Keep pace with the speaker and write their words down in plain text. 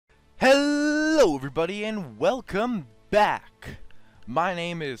Hello everybody and welcome back. My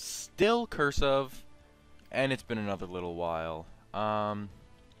name is still Curseof and it's been another little while. Hope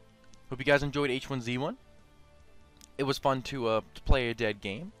you guys enjoyed H1Z1. It was fun to play a dead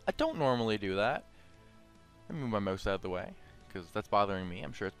game. I don't normally do that. Let me move my mouse out of the way because that's bothering me.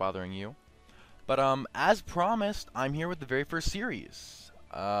 I'm sure it's bothering you. But as promised, I'm here with the very first series.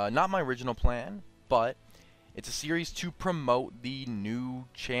 Not my original plan, but it's a series to promote the new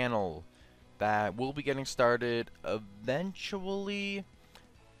channel that will be getting started eventually.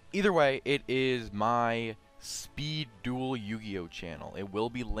 Either way, it is my Speed Duel Yu-Gi-Oh channel. It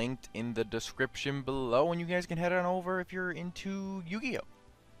will be linked in the description below, and you guys can head on over if you're into Yu-Gi-Oh.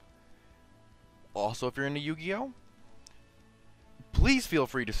 Also, if you're into Yu-Gi-Oh, please feel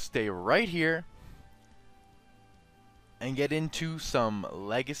free to stay right here and get into some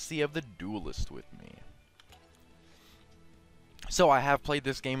Legacy of the Duelist with me. So I have played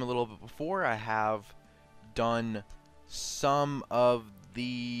this game a little bit before. I have done some of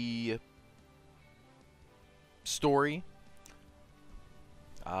the story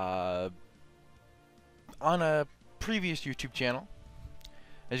on a previous YouTube channel.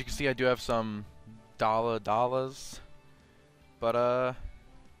 As you can see, I do have some dollars. But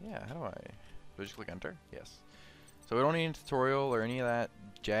yeah, how do I just click enter? Yes. So we don't need a tutorial or any of that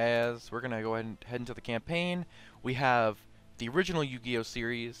jazz. We're gonna go ahead and head into the campaign. We have the original Yu-Gi-Oh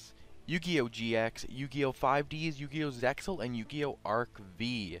series, Yu-Gi-Oh GX, Yu-Gi-Oh 5Ds, Yu-Gi-Oh Zexal, and Yu-Gi-Oh Arc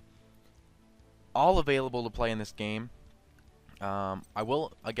V. All available to play in this game. I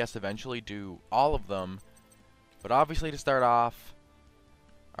will, I guess, eventually do all of them. But obviously, to start off,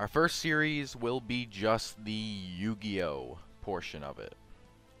 our first series will be just the Yu-Gi-Oh portion of it.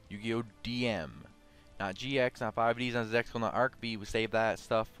 Yu-Gi-Oh DM. Not GX, not 5Ds, not Zexal, not Arc V. We save that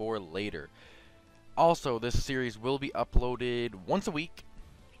stuff for later. Also, this series will be uploaded once a week.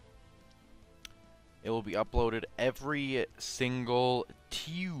 It will be uploaded every single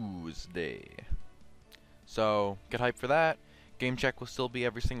Tuesday. So, get hyped for that. Game check will still be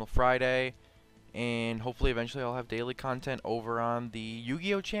every single Friday. And hopefully eventually I'll have daily content over on the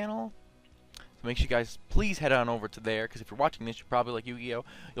Yu-Gi-Oh channel. So make sure you guys please head on over to there, because if you're watching this, you probably like Yu-Gi-Oh.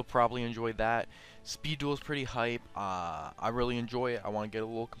 You'll probably enjoy that. Speed Duel is pretty hype. I really enjoy it. I want to get a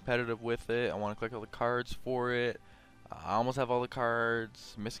little competitive with it. I want to collect all the cards for it. I almost have all the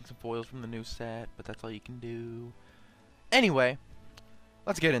cards. Missing some foils from the new set, but that's all you can do. Anyway,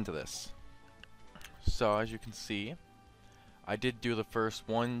 let's get into this. So as you can see, I did do the first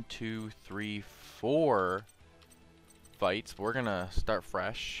 1, 2, 3, 4 fights. But we're gonna start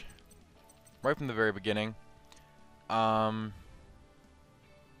fresh. Right from the very beginning.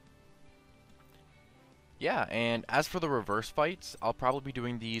 Yeah, and as for the reverse fights, I'll probably be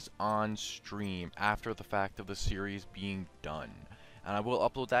doing these on stream after the fact of the series being done. And I will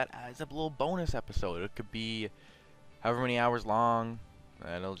upload that as a little bonus episode. It could be however many hours long,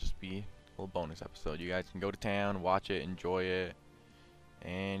 and it'll just be a little bonus episode. You guys can go to town, watch it, enjoy it,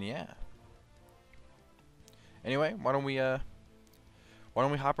 and yeah. Anyway, why don't we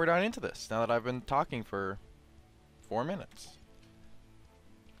hop right on into this, now that I've been talking for 4 minutes.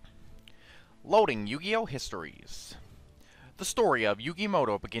 Loading Yu-Gi-Oh! Histories. The story of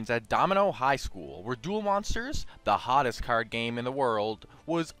Yugimoto begins at Domino High School, where Duel Monsters, the hottest card game in the world,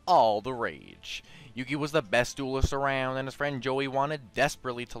 was all the rage. Yugi was the best duelist around, and his friend Joey wanted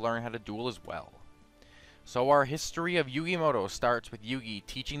desperately to learn how to duel as well. So our history of Yugimoto starts with Yugi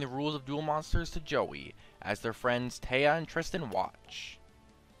teaching the rules of Duel Monsters to Joey, as their friends Taya and Tristan watch.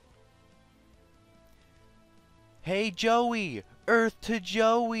 Hey Joey! Earth to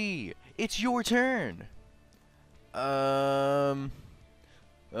Joey! It's your turn! Aw,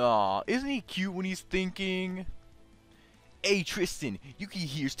 isn't he cute when he's thinking? Hey Tristan, Yugi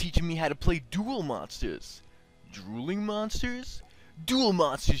here's teaching me how to play Duel Monsters. Drooling Monsters? Duel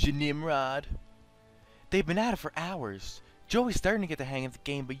Monsters, you Nimrod! They've been at it for hours. Joey's starting to get the hang of the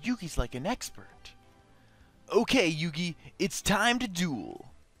game, but Yugi's like an expert. Okay, Yugi, it's time to duel.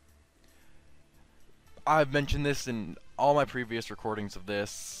 I've mentioned this in all my previous recordings of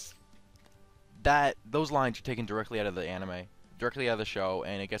this, that those lines are taken directly out of the anime, directly out of the show,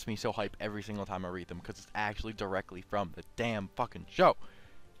 and it gets me so hyped every single time I read them, because it's actually directly from the damn fucking show.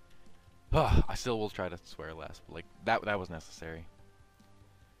 I still will try to swear less, but like, that was necessary.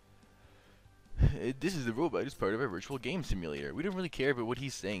 This is the robot as part of a virtual game simulator. We don't really care about what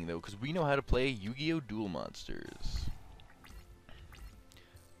he's saying, though, because we know how to play Yu-Gi-Oh! Duel Monsters.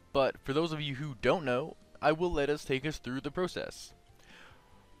 But for those of you who don't know, I will let us take us through the process.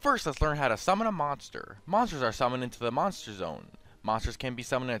 First, let's learn how to summon a monster. Monsters are summoned into the monster zone. Monsters can be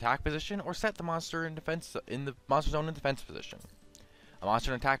summoned in attack position or set the monster in the monster zone in defense position. A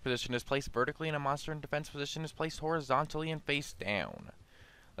monster in attack position is placed vertically, and a monster in defense position is placed horizontally and face down.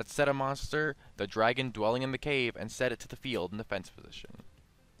 Let's set a monster, the dragon dwelling in the cave, and set it to the field in defense position.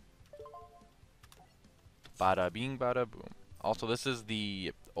 Bada bing, bada boom. Also, this is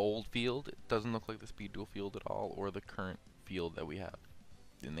the old field. It doesn't look like the speed duel field at all, or the current field that we have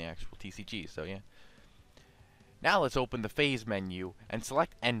in the actual TCG, so yeah. Now let's open the phase menu and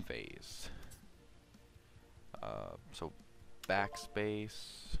select end phase. So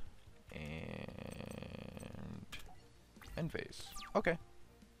backspace and end phase. Okay.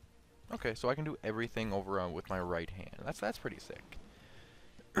 Okay, so I can do everything over with my right hand. That's pretty sick.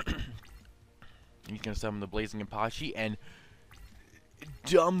 You can summon the Blazing Apache and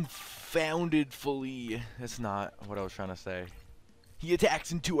dumbfoundedly. That's not what I was trying to say. He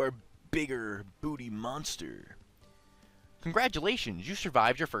attacks into our bigger booty monster. Congratulations, you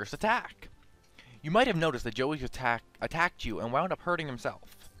survived your first attack. You might have noticed that Joey's attacked you and wound up hurting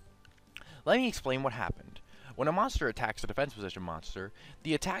himself. Let me explain what happened. When a monster attacks a defense position monster,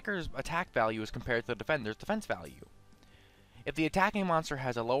 the attacker's attack value is compared to the defender's defense value. If the attacking monster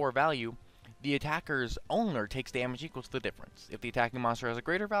has a lower value, the attacker's owner takes damage equal to the difference. If the attacking monster has a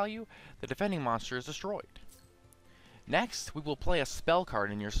greater value, the defending monster is destroyed. Next, we will play a spell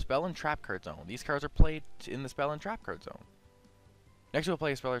card in your spell and trap card zone. These cards are played in the spell and trap card zone. Next, we'll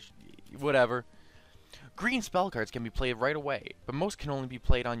play a spell or whatever. Green spell cards can be played right away, but most can only be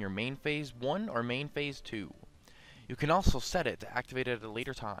played on your main phase 1 or main phase 2. You can also set it to activate it at a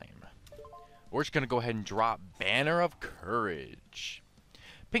later time. We're just going to go ahead and drop Banner of Courage.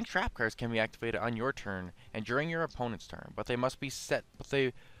 Pink trap cards can be activated on your turn and during your opponent's turn, but they must be set.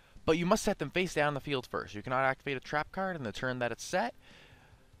 But you must set them face down in the field first. You cannot activate a trap card in the turn that it's set,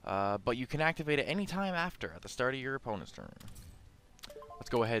 but you can activate it any time after, at the start of your opponent's turn. Let's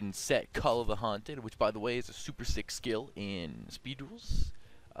go ahead and set Call of the Haunted, which, by the way, is a super sick skill in speed duels.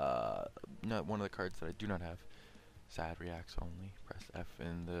 Not one of the cards that I do not have. Sad reacts only. Press F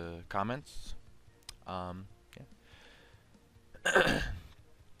in the comments. Yeah.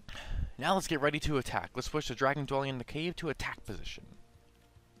 Now let's get ready to attack. Let's push the dragon dwelling in the cave to attack position.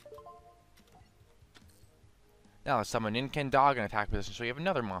 Now let's summon Inken Dog in attack position so you have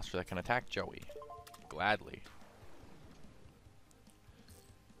another monster that can attack Joey. Gladly.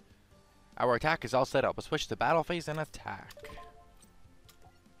 Our attack is all set up. Let's switch to battle phase and attack.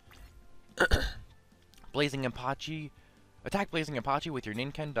 Blazing Apache. Attack Blazing Apache with your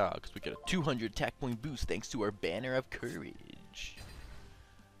Ninken Dog, because we get a 200 attack point boost thanks to our Banner of Courage.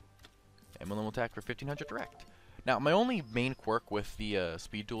 Emblem will attack for 1500 direct. Now, my only main quirk with the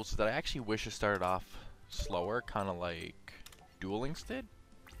speed duels is that I actually wish it started off slower, kind of like Duel Links did,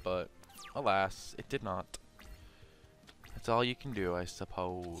 but alas, it did not. That's all you can do, I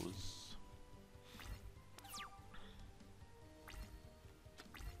suppose.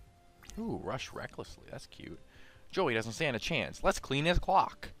 Ooh, Rush Recklessly, that's cute. Joey doesn't stand a chance. Let's clean his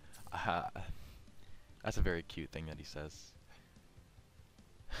clock. That's a very cute thing that he says.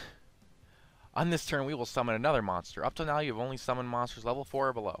 On this turn, we will summon another monster. Up to now, you have only summoned monsters level 4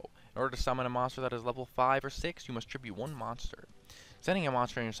 or below. In order to summon a monster that is level 5 or 6, you must tribute one monster. Sending a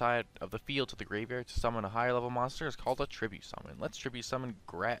monster on your side of the field to the graveyard to summon a higher level monster is called a tribute summon. Let's tribute summon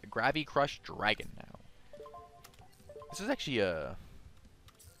Gravy Crush Dragon now. This is actually a...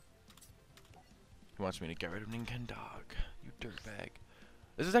 He wants me to get rid of Ninken Dog, you dirtbag.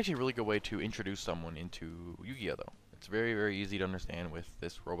 This is actually a really good way to introduce someone into YuGiOh, though. It's very, very easy to understand with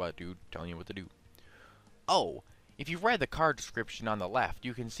this robot dude telling you what to do. Oh, if you've read the card description on the left,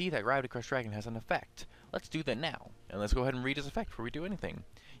 you can see that Gravity Crush Dragon has an effect. Let's do that now, and let's go ahead and read his effect before we do anything.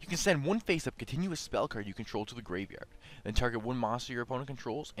 You can send one face-up continuous spell card you control to the graveyard, then target one monster your opponent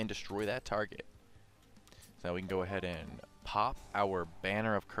controls and destroy that target. So now we can go ahead and pop our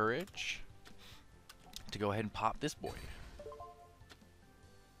Banner of Courage to go ahead and pop this boy.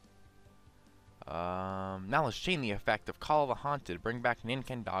 Now let's chain the effect of Call of the Haunted, bring back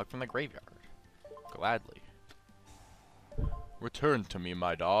Ninken Dog from the graveyard. Gladly. Return to me,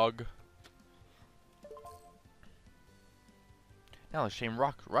 my dog. Now let's chain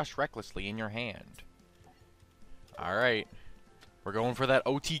Rush Recklessly in your hand. Alright. We're going for that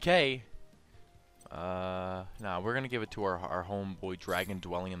OTK. Nah, we're gonna give it to our homeboy Dragon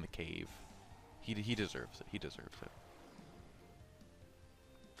dwelling in the cave. He deserves it. He deserves it.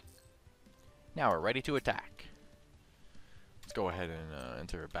 Now we're ready to attack. Let's go ahead and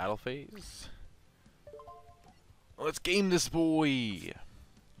enter a battle phase. Let's game this boy.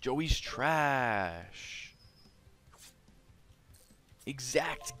 Joey's trash.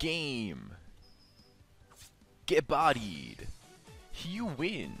 Exact game. Get bodied. You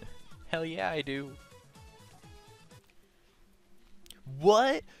win. Hell yeah, I do.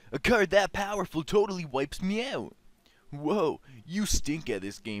 What? A card that powerful totally wipes me out. Whoa, you stink at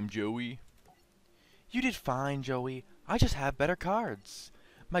this game, Joey. You did fine, Joey. I just have better cards.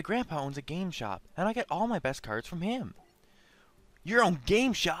 My grandpa owns a game shop, and I get all my best cards from him. Your own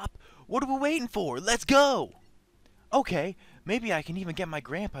game shop? What are we waiting for? Let's go! Okay, maybe I can even get my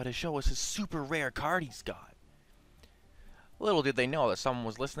grandpa to show us his super rare card he's got. Little did they know that someone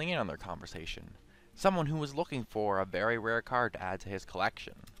was listening in on their conversation. Someone who was looking for a very rare card to add to his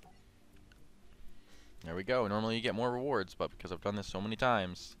collection. There we go. Normally you get more rewards, but because I've done this so many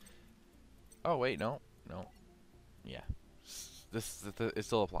times... Oh, wait, no. Yeah. It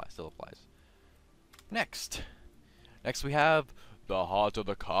still applies, Next we have the Heart of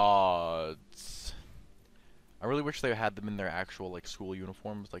the Cards. I really wish they had them in their actual, like, school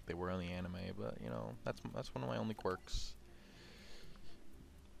uniforms like they were in the anime, but, you know, that's one of my only quirks.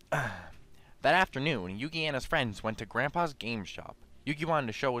 That afternoon, Yugi and his friends went to Grandpa's game shop. Yugi wanted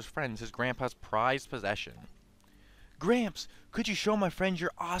to show his friends his grandpa's prized possession. Gramps, could you show my friend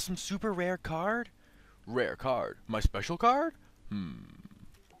your awesome super rare card? Rare card? My special card?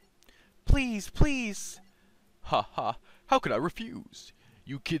 Please, please. Ha ha, how could I refuse?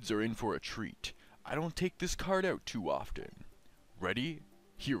 You kids are in for a treat. I don't take this card out too often. Ready?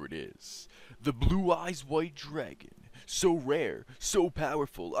 Here it is. The Blue Eyes White Dragon. So rare, so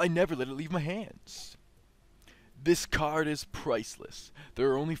powerful, I never let it leave my hands. This card is priceless.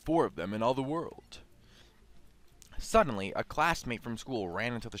 There are only 4 of them in all the world. Suddenly, a classmate from school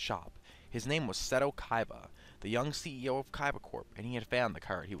ran into the shop. His name was Seto Kaiba, the young CEO of Kaiba Corp, and he had found the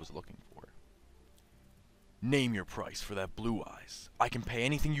card he was looking for. Name your price for that Blue Eyes. I can pay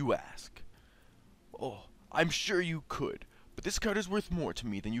anything you ask. Oh, I'm sure you could, but this card is worth more to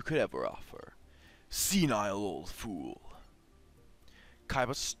me than you could ever offer. Senile old fool.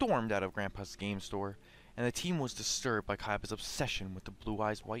 Kaiba stormed out of Grandpa's game store, and the team was disturbed by Kaiba's obsession with the Blue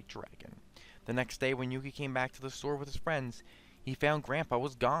Eyes White Dragon. The next day, when Yugi came back to the store with his friends, he found Grandpa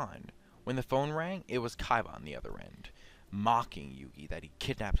was gone. When the phone rang, it was Kaiba on the other end, mocking Yugi that he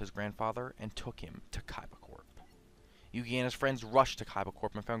kidnapped his grandfather and took him to Kaiba Corp. Yugi and his friends rushed to Kaiba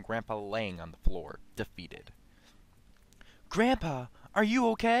Corp and found Grandpa laying on the floor, defeated. Grandpa, are you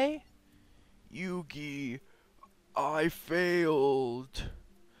okay? Yugi, I failed.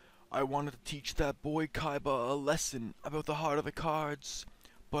 I wanted to teach that boy Kaiba a lesson about the Heart of the Cards,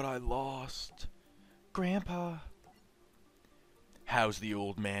 but I lost. Grandpa. How's the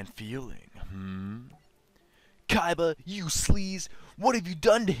old man feeling, Kaiba, you sleaze! What have you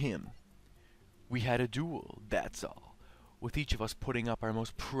done to him? We had a duel, that's all, with each of us putting up our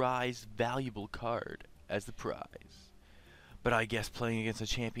most prized, valuable card as the prize. But I guess playing against a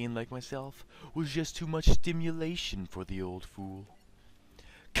champion like myself was just too much stimulation for the old fool.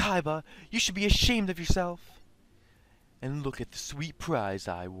 Kaiba, you should be ashamed of yourself. And look at the sweet prize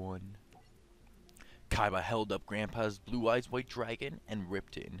I won. Kaiba held up Grandpa's Blue Eyes White Dragon and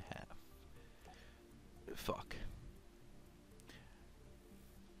ripped it in half. Fuck.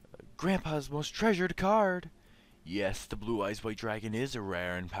 Grandpa's most treasured card. Yes, the Blue Eyes White Dragon is a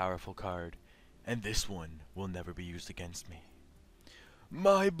rare and powerful card, and this one will never be used against me.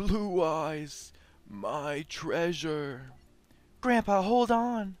 My blue eyes, my treasure. Grandpa, hold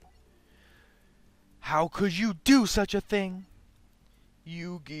on. How could you do such a thing?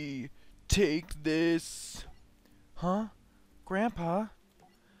 Yugi, take this. Huh? Grandpa?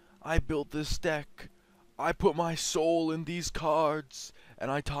 I built this deck. I put my soul in these cards, and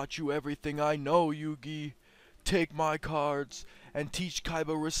I taught you everything I know, Yugi. Take my cards and teach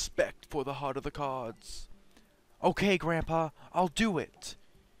Kaiba respect for the Heart of the Cards. Okay, Grandpa, I'll do it.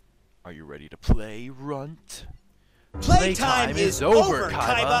 Are you ready to play, Runt? Playtime is over,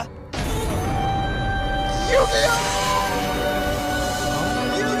 Kaiba! YuGiOh!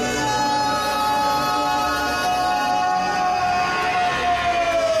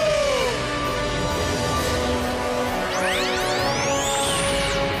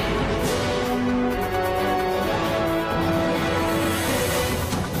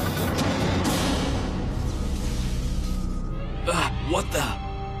 What the?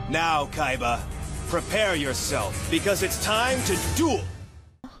 Now, Kaiba, prepare yourself, because it's time to duel!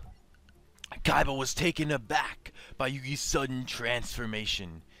 Kaiba was taken aback by Yugi's sudden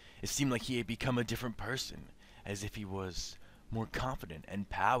transformation. It seemed like he had become a different person, as if he was more confident and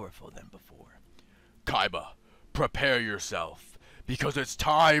powerful than before. Kaiba, prepare yourself, because it's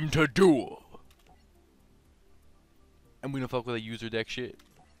time to duel! And we don't fuck with a user deck shit.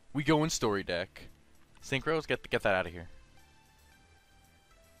 We go in story deck. Synchros, get that out of here.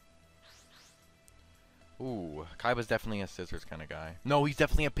 Ooh, Kaiba's definitely a scissors kind of guy. No, he's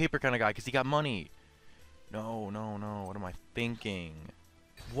definitely a paper kind of guy because he got money. No, no, no. What am I thinking?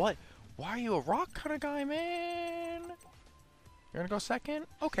 What? Why are you a rock kind of guy, man? You're gonna go second?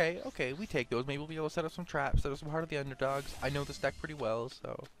 Okay, okay. We take those. Maybe we'll be able to set up some traps, set up some Heart of the Underdogs. I know this deck pretty well,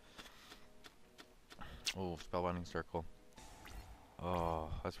 so. Oh, Spellbinding Circle. Oh,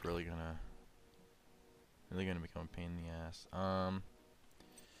 that's really gonna become a pain in the ass.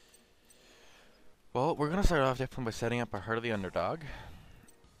 Well, we're gonna start off definitely by setting up our Heart of the Underdog.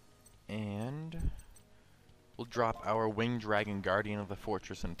 And we'll drop our Winged Dragon Guardian of the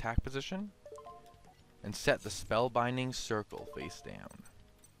Fortress in attack position. And set the Spellbinding Circle face down.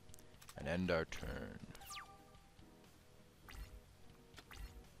 And end our turn.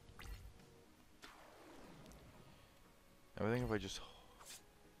 I think if I just...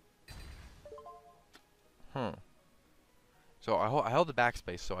 So I held the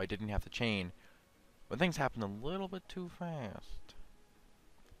backspace so I didn't have to chain. But things happened a little bit too fast.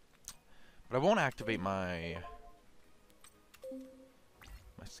 But I won't activate my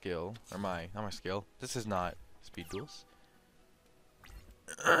skill. Or not my skill. This is not Speed Duels.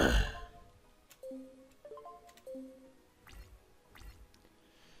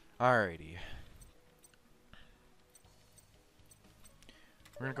 Alrighty.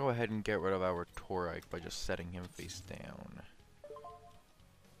 We're gonna go ahead and get rid of our Torike by just setting him face down.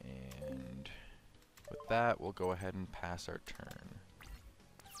 And with that, we'll go ahead and pass our turn.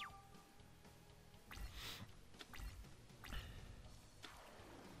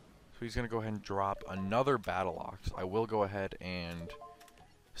 So he's gonna go ahead and drop another Battle Ox. I will go ahead and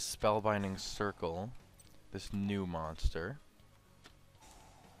Spellbinding Circle this new monster.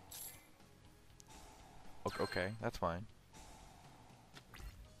 Okay, that's fine.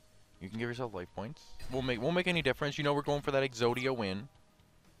 You can give yourself life points. Won't make any difference. You know we're going for that YuGiOh win.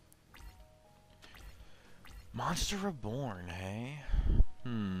 Monster Reborn, hey?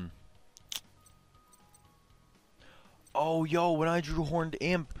 Oh, yo, when I drew Horned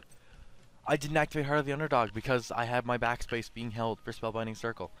Imp, I didn't activate Heart of the Underdog because I had my backspace being held for Spellbinding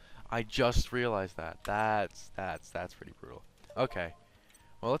Circle. I just realized that. That's pretty brutal. Okay.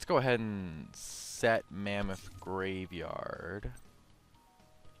 Well, let's go ahead and set Mammoth Graveyard.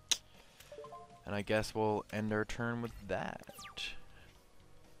 And I guess we'll end our turn with that.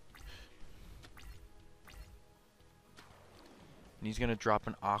 And he's going to drop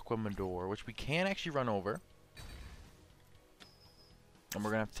an Aqua Mador, which we can actually run over. And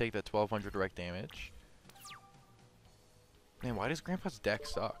we're going to have to take that 1200 direct damage. Man, why does Grandpa's deck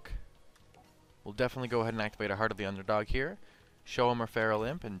suck? We'll definitely go ahead and activate a Heart of the Underdog here. Show him our Feral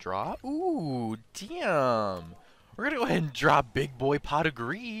Imp and draw. Ooh, damn. We're going to go ahead and drop Big Boy Pot of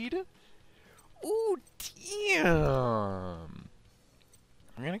Greed. Ooh, damn.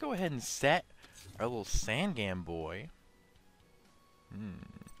 I'm going to go ahead and set our little Sangam boy.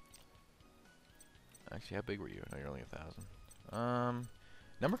 Actually, how big were you? No, you're only 1,000.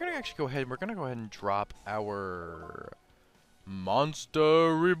 Now we're going to actually go ahead and drop our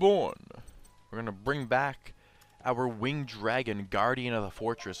Monster Reborn. We're going to bring back our Winged Dragon Guardian of the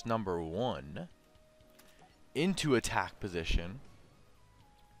Fortress #1 into attack position.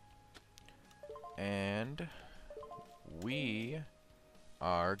 And we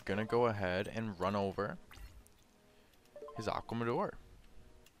are going to go ahead and run over his Aqua Mador.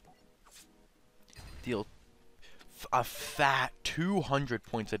 Deal a fat 200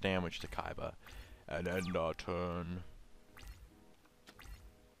 points of damage to Kaiba. And end our turn.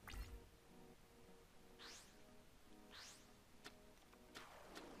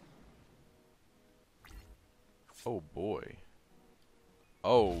 Oh boy.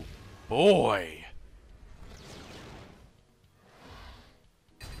 Oh boy.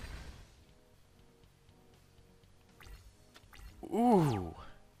 Ooh.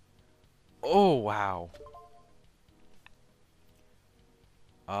 Oh wow.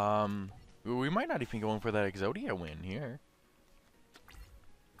 We might not even go in for that YuGiOh win here.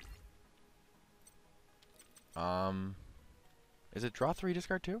 Is it draw 3,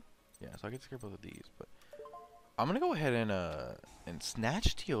 discard 2? Yeah, so I can discard both of these, but I'm gonna go ahead and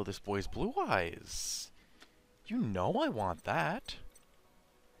snatch steal this boy's Blue Eyes. You know I want that.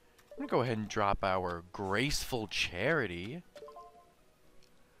 I'm gonna go ahead and drop our Graceful Charity.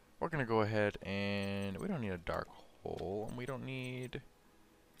 We're gonna go ahead and we don't need a Dark Hole, and we don't need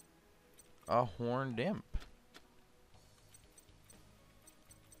a Horned Imp.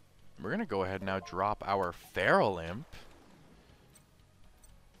 We're gonna go ahead and now drop our Feral Imp.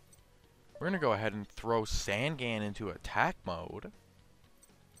 We're gonna go ahead and throw Sangan into attack mode.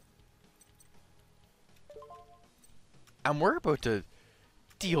 And we're about to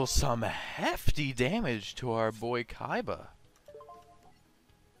deal some hefty damage to our boy Kaiba.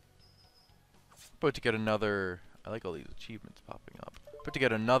 about to get another... I like all these achievements popping up. About to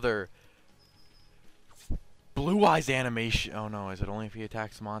get another Blue Eyes animation. Oh no, is it only if he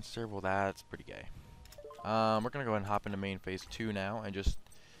attacks the monster? Well, that's pretty gay. We're gonna go ahead and hop into main phase 2 now and just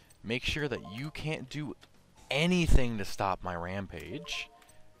make sure that you can't do anything to stop my rampage.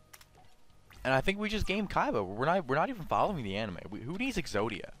 And I think we just game Kaiba. We're not even following the anime. Who needs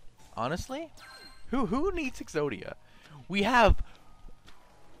Exodia? Honestly? Who needs Exodia? We have...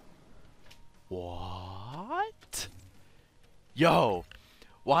 What? Yo!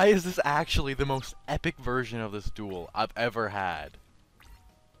 Why is this actually the most epic version of this duel I've ever had?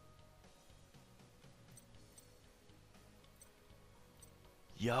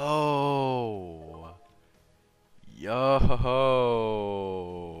 Yo! Yo!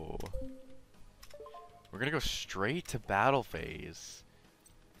 We're gonna go straight to battle phase.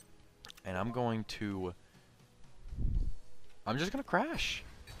 And I'm just gonna crash.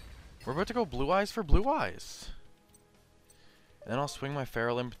 We're about to go Blue Eyes for Blue Eyes. And then I'll swing my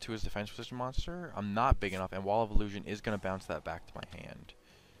Feral Imp to his defense position monster. I'm not big enough, and Wall of Illusion is gonna bounce that back to my hand.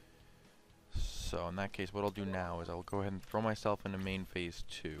 So in that case, what I'll do now is I'll go ahead and throw myself into main phase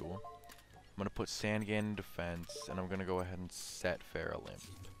 2. I'm gonna put Sandgan in defense, and I'm gonna go ahead and set Feral Imp.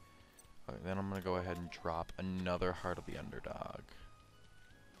 Okay, then I'm gonna go ahead and drop another Heart of the Underdog.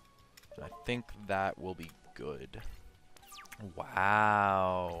 And I think that will be good.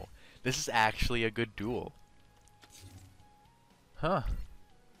 Wow. This is actually a good duel. Huh.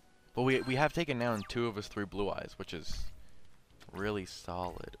 Well, we have taken down 2 of his 3 Blue Eyes, which is really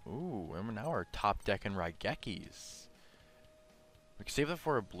solid. Ooh, and now we're top decking Raigekis. We can save that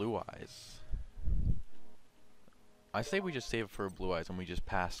for our Blue Eyes. I say we just save it for Blue Eyes and we just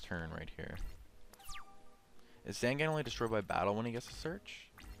pass turn right here. Is Zangan only destroyed by battle when he gets a search?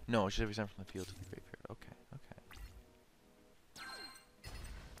 No, it should be sent from the field to the graveyard. Okay, okay.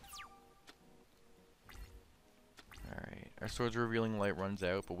 Alright, our Sword's Revealing Light runs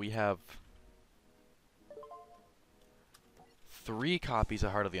out, but we have 3 copies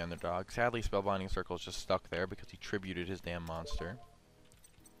of Heart of the Underdog. Sadly, Spellbinding Circle is just stuck there because he tributed his damn monster.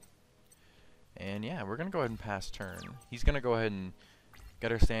 And yeah, we're gonna go ahead and pass turn. He's gonna go ahead and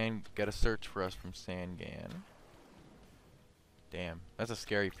get a search for us from Sangan. Damn, that's a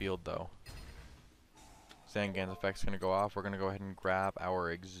scary field though. Sangan's effect's gonna go off. We're gonna go ahead and grab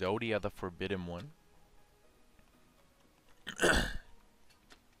our Exodia, the Forbidden One. Then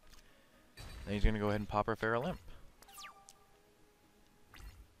he's gonna go ahead and pop our Feral Imp.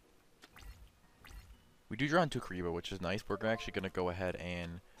 We do draw into Kariba, which is nice. We're actually gonna go ahead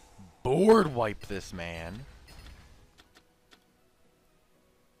and board wipe this man.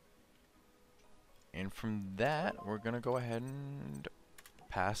 And from that, we're gonna go ahead and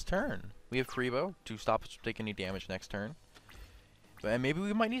pass turn. We have Karibo to stop us from taking any damage next turn. And maybe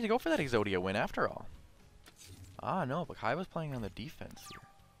we might need to go for that Exodia win after all. Ah, no, but Kaiba's playing on the defense here.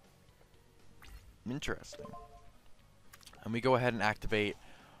 Interesting. And we go ahead and activate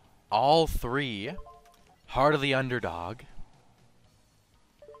all 3 Heart of the Underdog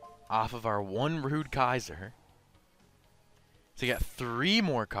off of our 1 Rude Kaiser. So you get 3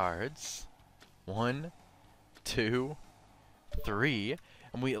 more cards. 1, 2, 3.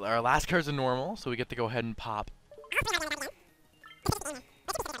 And our last card's a normal, so we get to go ahead and pop.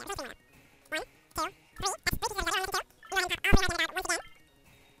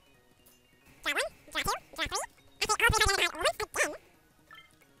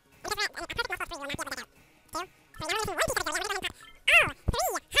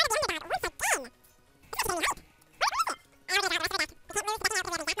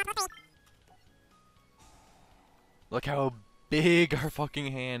 Look how big our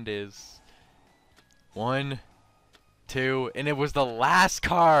fucking hand is. 1, 2, and it was the last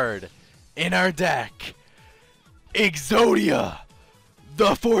card in our deck. Exodia,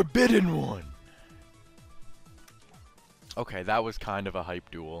 the Forbidden One. Okay, that was kind of a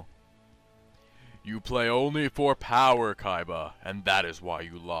hype duel. You play only for power, Kaiba, and that is why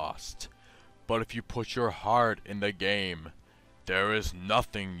you lost. But if you put your heart in the game, there is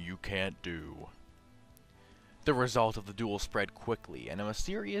nothing you can't do. The result of the duel spread quickly, and a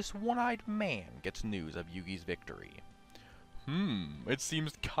mysterious one-eyed man gets news of Yugi's victory. It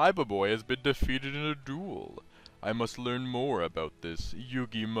seems Kaiba Boy has been defeated in a duel. I must learn more about this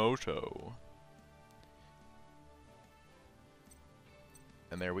Yugimoto.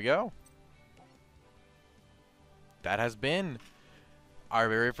 And there we go. That has been our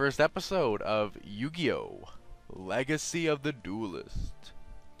very first episode of Yu-Gi-Oh! Legacy of the Duelist.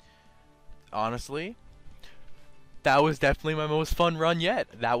 Honestly, that was definitely my most fun run yet.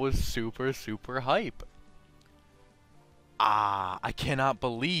 That was super, super hype. I cannot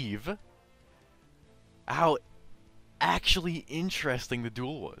believe how actually interesting the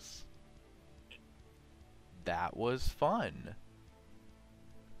duel was. That was fun.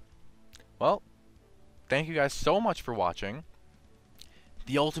 Well, thank you guys so much for watching.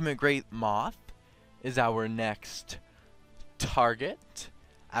 The Ultimate Great Moth is our next target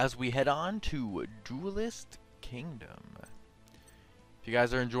as we head on to Duelist Kingdom. If you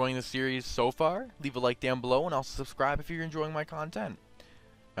guys are enjoying the series so far, leave a like down below and also subscribe if you're enjoying my content.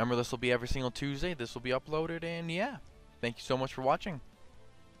 Remember, this will be every single Tuesday. This will be uploaded, and yeah, thank you so much for watching.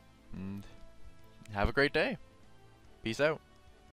 And have a great day. Peace out.